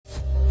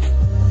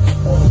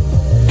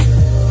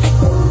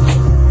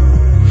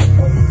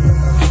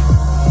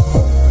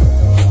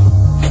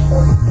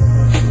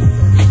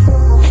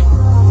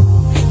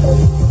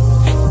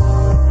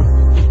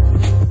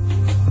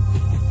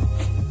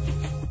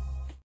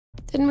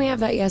Didn't we have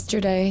that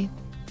yesterday?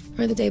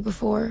 Or the day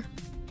before?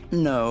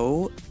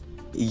 No.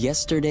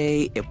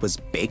 Yesterday, it was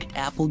baked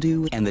apple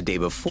dew, and the day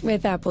before...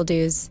 With apple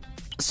dews.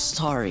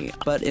 Sorry,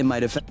 but it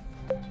might have...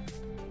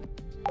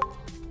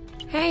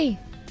 Hey,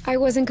 I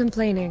wasn't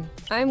complaining.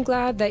 I'm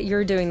glad that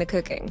you're doing the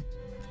cooking.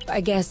 I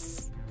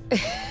guess...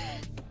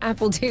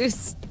 apple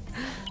dews.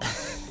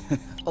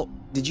 Oh,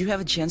 did you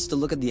have a chance to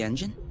look at the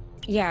engine?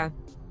 Yeah,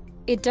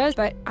 it does,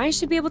 but I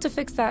should be able to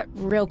fix that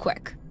real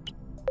quick.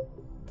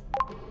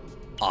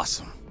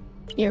 Awesome.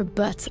 Your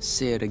butt.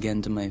 Say it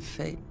again to my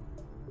face.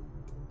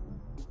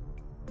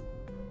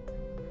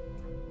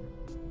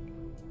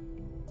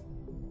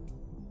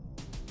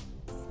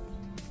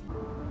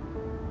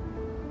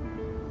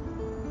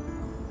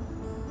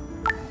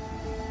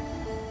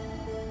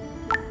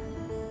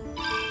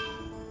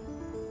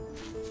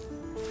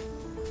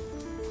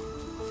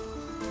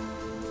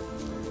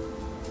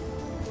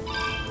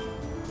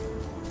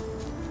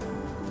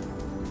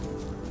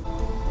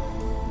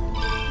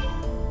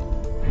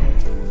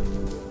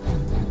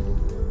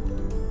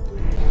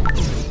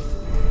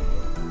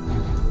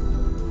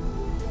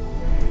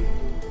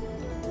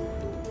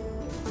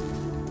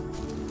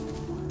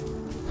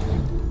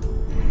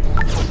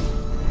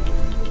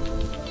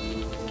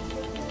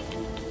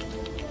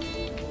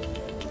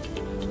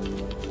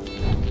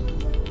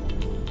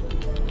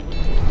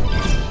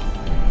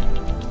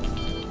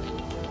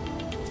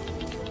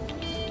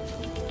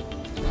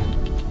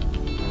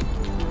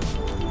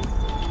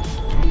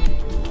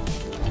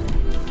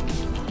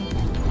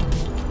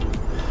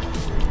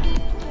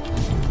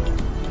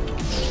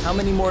 How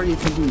many more do you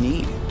think we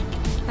need?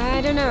 I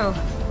don't know.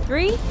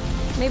 3?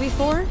 Maybe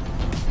 4?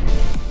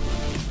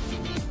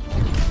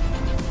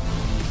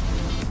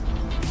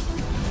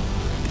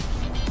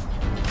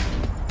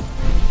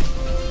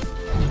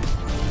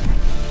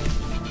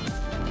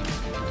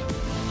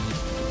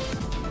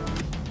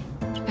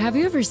 Have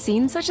you ever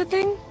seen such a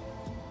thing?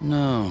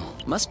 No.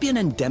 Must be an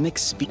endemic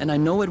and I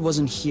know it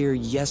wasn't here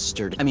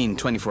yesterday. I mean,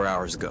 24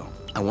 hours ago.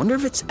 I wonder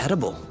if it's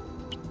edible.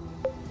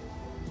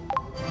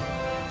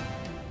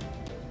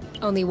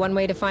 Only one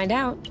way to find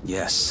out.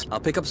 Yes. I'll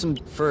pick up some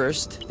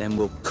first, then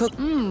we'll cook.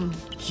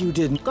 You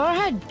didn't. Go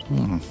ahead.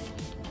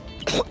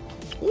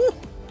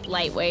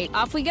 Lightweight.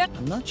 Off we go.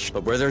 I'm not sure.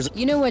 But where there's...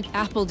 You know what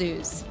apple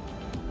dews?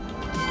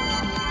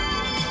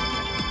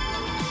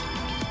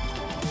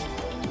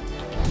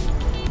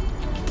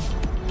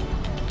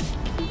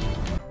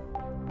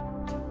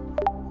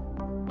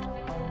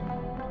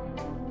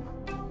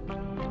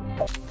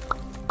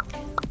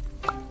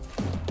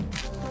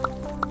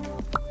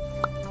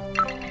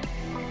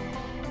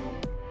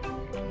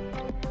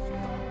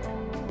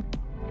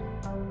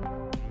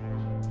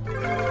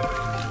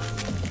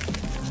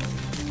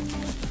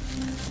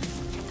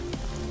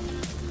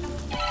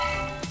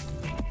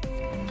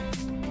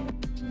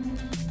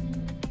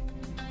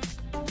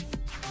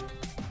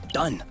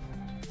 Done.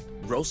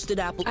 Roasted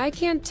apple... I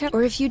can't tell.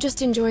 Or if you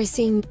just enjoy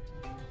seeing...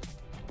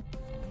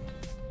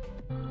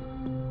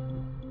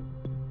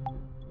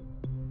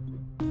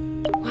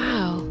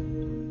 Wow.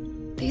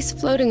 These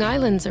floating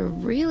islands are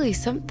really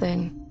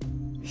something.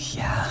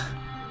 Yeah.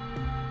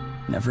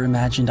 Never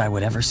imagined I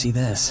would ever see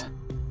this.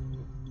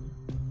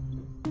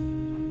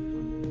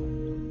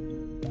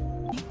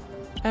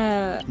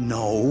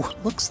 No.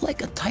 Looks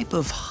like a type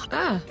of...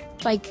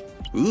 Like...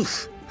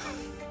 Oof.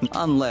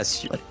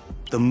 Unless you...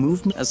 The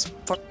movement as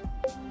far...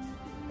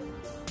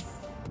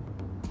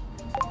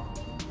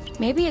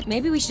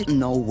 Maybe we should...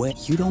 No way.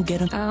 You don't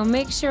get it. I'll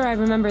make sure I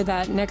remember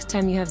that next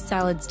time you have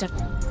salad stuff.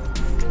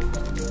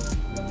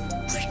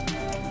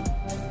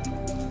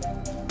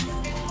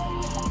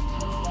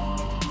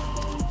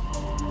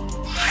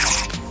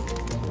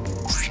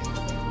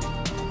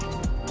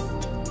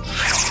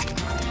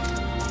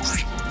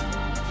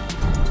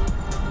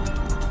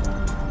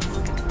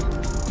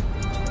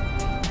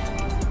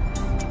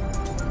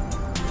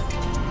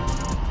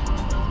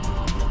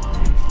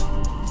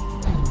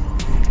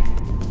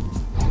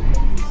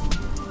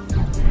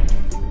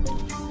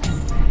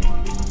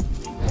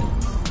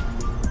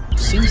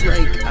 Seems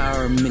like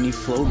our mini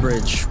flow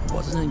bridge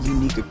wasn't a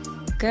unique...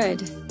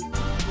 Good.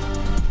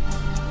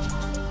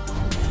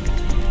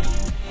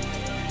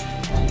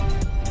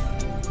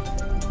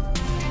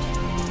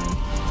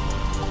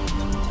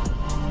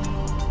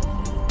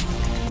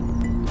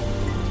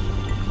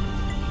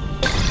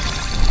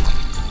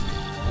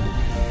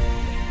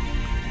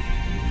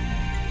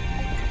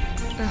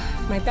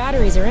 My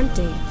batteries are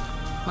empty.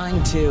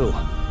 Mine too.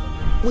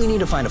 We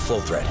need to find a flow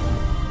thread.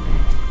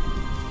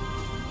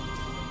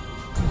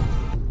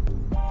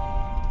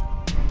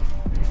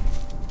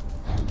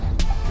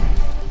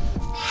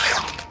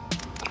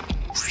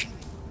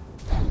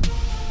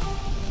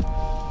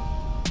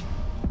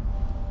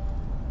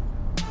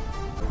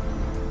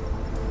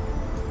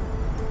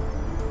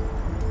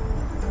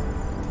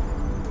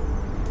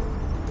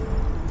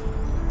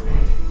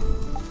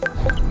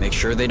 Make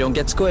sure they don't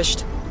get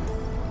squished.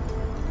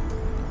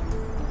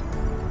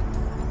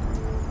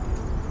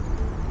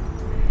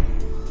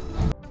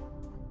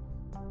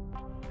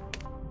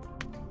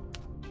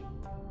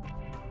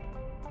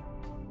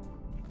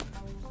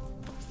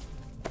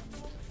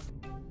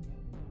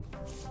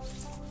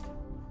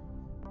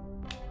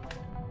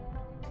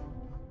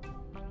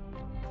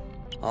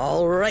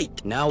 All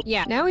right, now...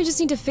 Yeah, now we just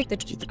need to fix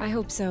the... I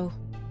hope so.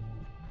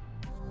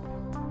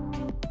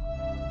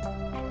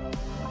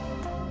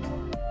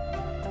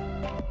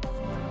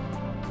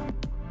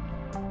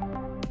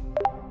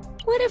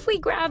 What if we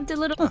grabbed a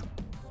little... Huh.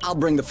 I'll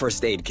bring the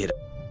first aid kit.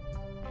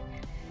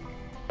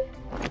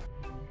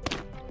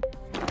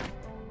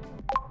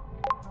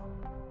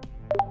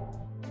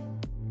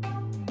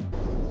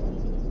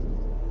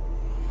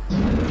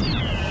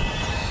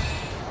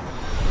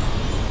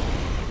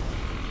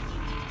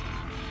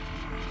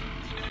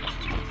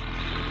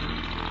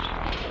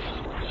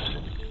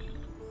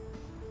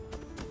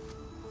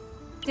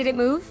 Did it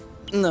move?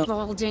 No.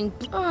 Bulging.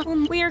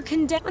 Oh, we're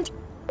condemned.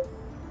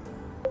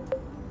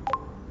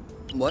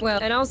 What? Well,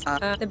 and also,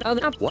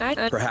 what?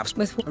 Perhaps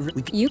with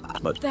we could, you.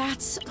 but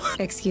That's.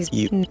 Excuse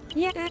you. me.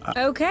 Yeah.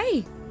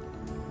 Okay.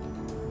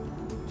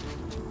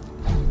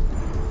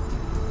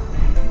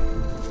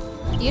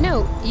 You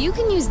know, you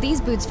can use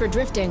these boots for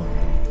drifting.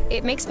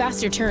 It makes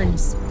faster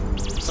turns.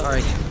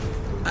 Sorry,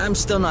 I'm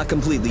still not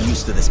completely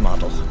used to this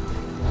model.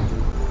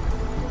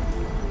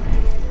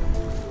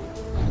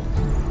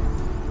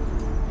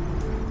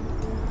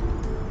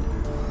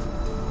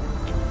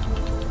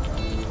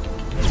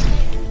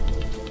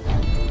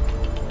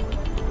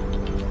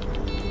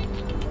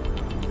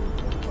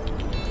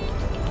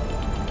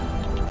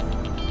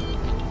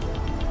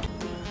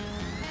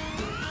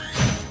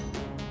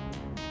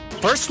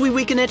 First we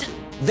weaken it,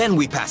 then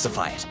we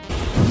pacify it.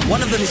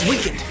 One of them is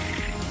weakened.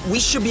 We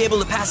should be able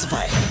to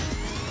pacify it.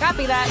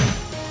 Copy that.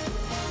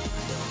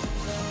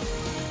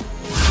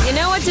 You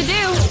know what to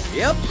do.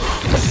 Yep.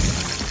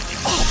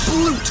 Oh,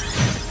 brute!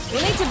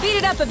 We'll need to beat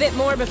it up a bit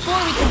more before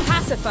we can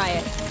pacify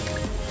it.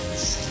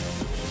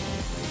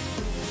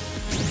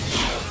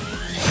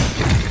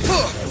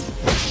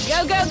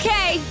 Go, go,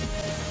 Kay!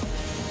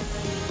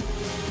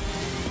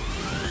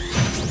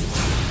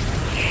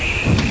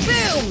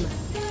 Boom!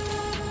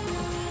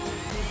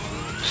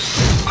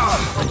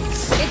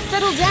 It's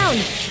settled down.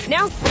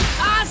 Now,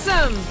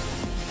 awesome!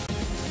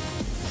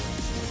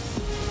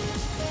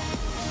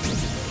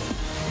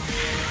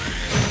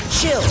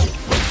 Chill.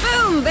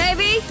 Boom,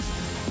 baby!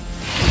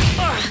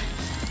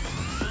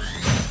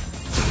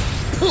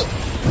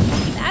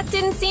 That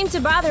didn't seem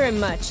to bother him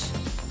much.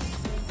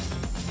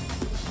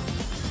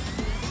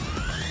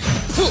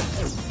 He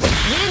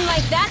didn't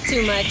like that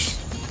too much.